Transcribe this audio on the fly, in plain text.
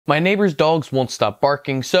My neighbor's dogs won't stop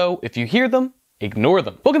barking, so if you hear them, ignore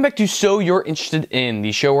them. Welcome back to So You're Interested In,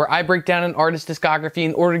 the show where I break down an artist's discography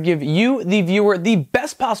in order to give you, the viewer, the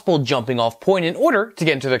best possible jumping off point in order to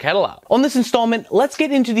get into their catalog. On this installment, let's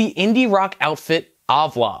get into the indie rock outfit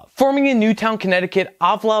Ovlov. Forming in Newtown, Connecticut,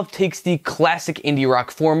 Ovlov takes the classic indie rock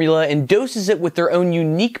formula and doses it with their own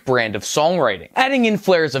unique brand of songwriting. Adding in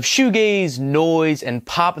flares of shoegaze, noise, and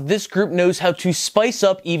pop, this group knows how to spice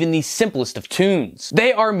up even the simplest of tunes.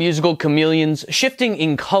 They are musical chameleons, shifting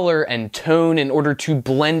in color and tone in order to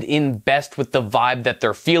blend in best with the vibe that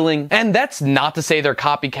they're feeling. And that's not to say they're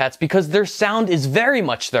copycats, because their sound is very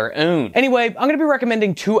much their own. Anyway, I'm going to be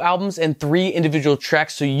recommending 2 albums and 3 individual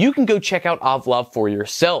tracks so you can go check out Ovlov for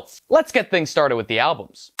yourself. Let's get things started with the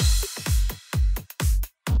albums.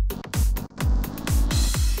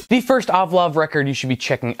 The first Ovlov record you should be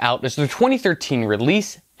checking out is their 2013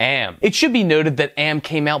 release, AM. It should be noted that AM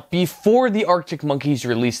came out before the Arctic Monkeys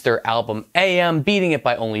released their album AM, beating it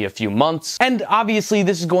by only a few months. And obviously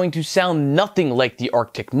this is going to sound nothing like the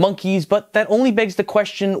Arctic Monkeys, but that only begs the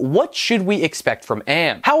question, what should we expect from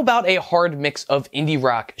AM? How about a hard mix of indie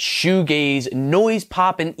rock, shoegaze, noise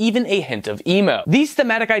pop, and even a hint of emo? These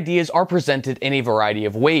thematic ideas are presented in a variety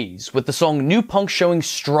of ways, with the song New Punk showing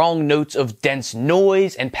strong notes of dense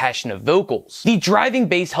noise and passionate vocals. The driving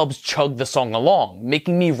bass helps chug the song along,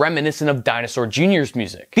 making me reminiscent of Dinosaur Jr.'s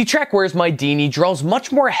music. The track Where's My Deanie draws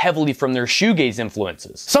much more heavily from their shoegaze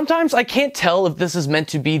influences. Sometimes I can't tell if this is meant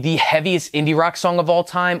to be the heaviest indie rock song of all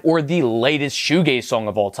time or the lightest shoegaze song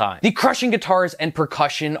of all time. The crushing guitars and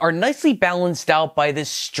percussion are nicely balanced out by this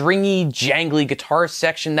stringy, jangly guitar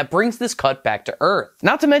section that brings this cut back to earth.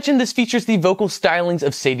 Not to mention this features the vocal stylings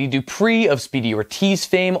of Sadie Dupree of Speedy Ortiz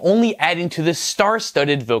fame, only adding to this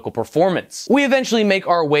star-studded vocal performance. We eventually make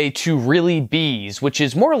our way to Really Bees, which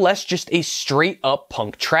is more or less just a straight up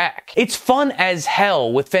punk track. It's fun as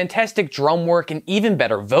hell with fantastic drum work and even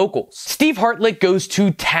better vocals. Steve Hartlick goes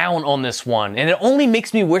to town on this one, and it only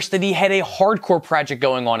makes me wish that he had a hardcore project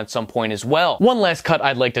going on at some point as well. One last cut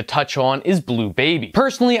I'd like to touch on is Blue Baby.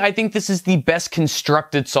 Personally, I think this is the best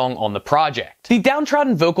constructed song on the project. The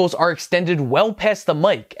downtrodden vocals are extended well past the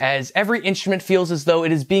mic, as every instrument feels as though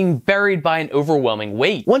it is being buried by an overwhelming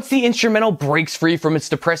weight. Once the instrumental breaks free from its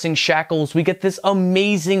depressing shackles, we get this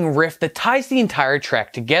amazing riff that ties the entire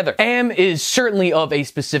track together. AM is certainly of a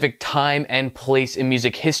specific time and place in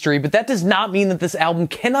music history, but that does not mean that this album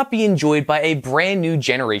cannot be enjoyed by a brand new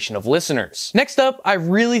generation of listeners. Next up, I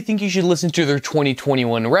really think you should listen to their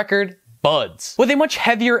 2021 record, Buds. With a much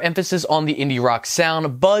heavier emphasis on the indie rock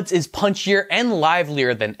sound, Buds is punchier and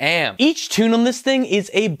livelier than AM. Each tune on this thing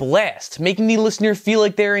is a blast, making the listener feel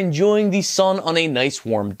like they're enjoying the sun on a nice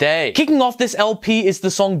warm day. Kicking off this LP is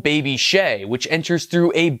the song Baby Shay, which enters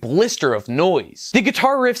through a blister of noise. The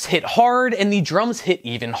guitar riffs hit hard and the drums hit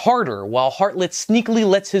even harder, while Hartlick sneakily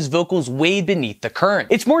lets his vocals wade beneath the current.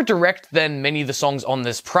 It's more direct than many of the songs on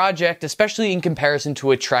this project, especially in comparison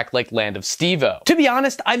to a track like Land of Steve-O. To be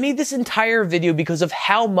honest, I made this entire video because of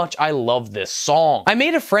how much I love this song. I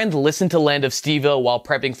made a friend listen to Land of Steve-O while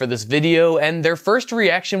prepping for this video, and their first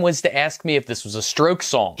reaction was to ask me if this was a Strokes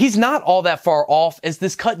song. He's not all that far off, as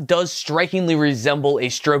this cut does strikingly resemble a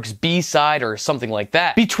Strokes B-side or something like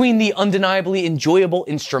that. Between the undeniably enjoyable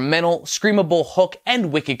instrumental, screamable hook,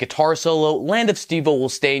 and wicked guitar solo, Land of Steve-O will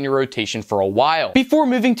stay in your rotation for a while. Before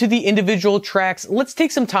moving to the individual tracks, let's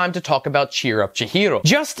take some time to talk about Cheer Up Chihiro.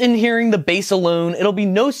 Just in hearing the bass alone, it'll be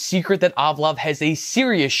no secret that Ovlov has a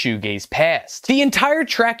serious shoegaze past. The entire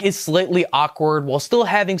track is slightly awkward while still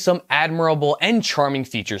having some admirable and charming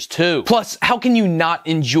features too. Plus, how can you not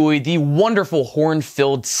enjoy the wonderful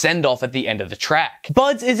horn-filled send-off at the end of the track?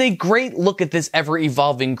 Buds is a great look at this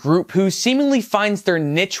ever-evolving group who seemingly finds their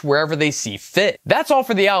niche wherever they see fit. That's all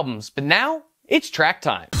for the albums, but now it's track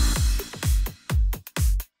time.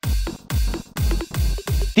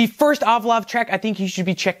 The first Ovlov track I think you should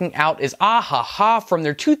be checking out is Ah Ha Ha from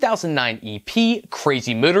their 2009 EP,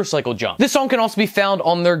 Crazy Motorcycle Jump. This song can also be found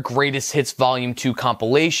on their Greatest Hits Volume 2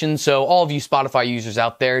 compilation, so all of you Spotify users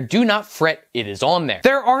out there, do not fret, it is on there.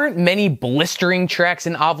 There aren't many blistering tracks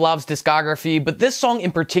in Ovlov's discography, but this song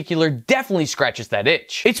in particular definitely scratches that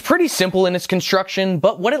itch. It's pretty simple in its construction,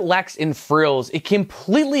 but what it lacks in frills, it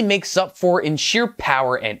completely makes up for in sheer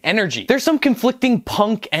power and energy. There's some conflicting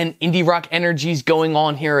punk and indie rock energies going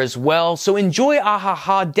on here here as well, so enjoy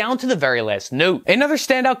Ahaha down to the very last note. Another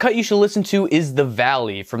standout cut you should listen to is The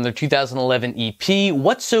Valley from their 2011 EP,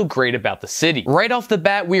 What's So Great About the City. Right off the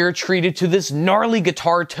bat, we are treated to this gnarly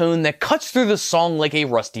guitar tone that cuts through the song like a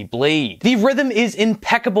rusty blade. The rhythm is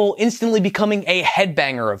impeccable, instantly becoming a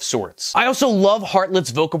headbanger of sorts. I also love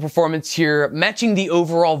Hartlett's vocal performance here, matching the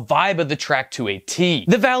overall vibe of the track to a T.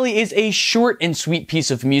 The Valley is a short and sweet piece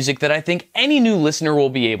of music that I think any new listener will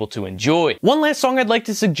be able to enjoy. One last song I'd like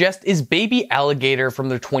to suggest is Baby Alligator from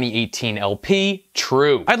their 2018 LP,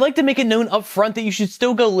 True. I'd like to make it known up front that you should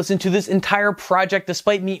still go listen to this entire project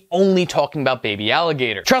despite me only talking about Baby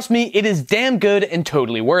Alligator. Trust me, it is damn good and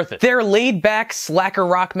totally worth it. Their laid-back, slacker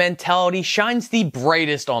rock mentality shines the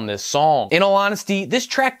brightest on this song. In all honesty, this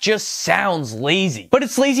track just sounds lazy. But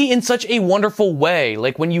it's lazy in such a wonderful way,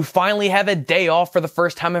 like when you finally have a day off for the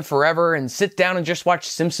first time in forever and sit down and just watch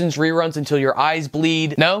Simpsons reruns until your eyes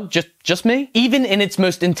bleed. No? Just me? Even in its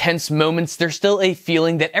most intense moments, there's still a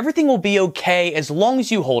feeling that everything will be okay as long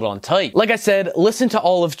as you hold on tight. Like I said, listen to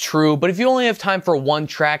all of True, but if you only have time for one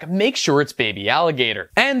track, make sure it's Baby Alligator.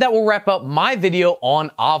 And that will wrap up my video on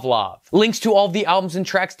Ovlov. Links to all of the albums and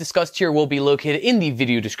tracks discussed here will be located in the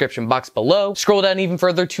video description box below. Scroll down even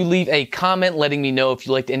further to leave a comment letting me know if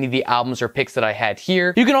you liked any of the albums or picks that I had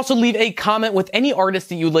here. You can also leave a comment with any artist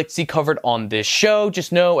that you would like to see covered on this show.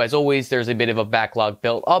 Just know, as always, there's a bit of a backlog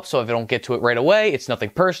built up, so if I don't get to it right away, it's nothing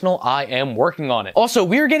personal. I am working on it. Also,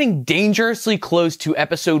 we are getting dangerously close to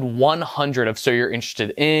episode 100 of So You're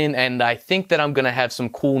Interested In, and I think that I'm gonna have some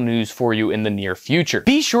cool news for you in the near future.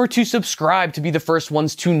 Be sure to subscribe to be the first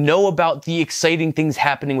ones to know about the exciting things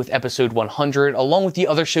happening with episode 100, along with the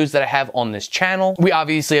other shows that I have on this channel. We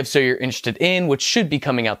obviously have So You're Interested In, which should be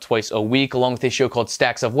coming out twice a week, along with a show called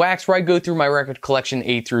Stacks of Wax, where I go through my record collection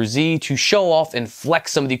A through Z to show off and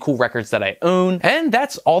flex some of the cool records that I own. And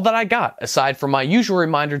that's all that I got, aside from my usual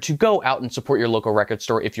reminder to go out and support your local record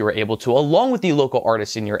store if you are able to, along with the local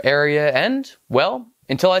artists in your area. And, well,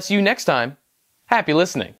 until I see you next time, happy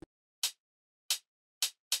listening.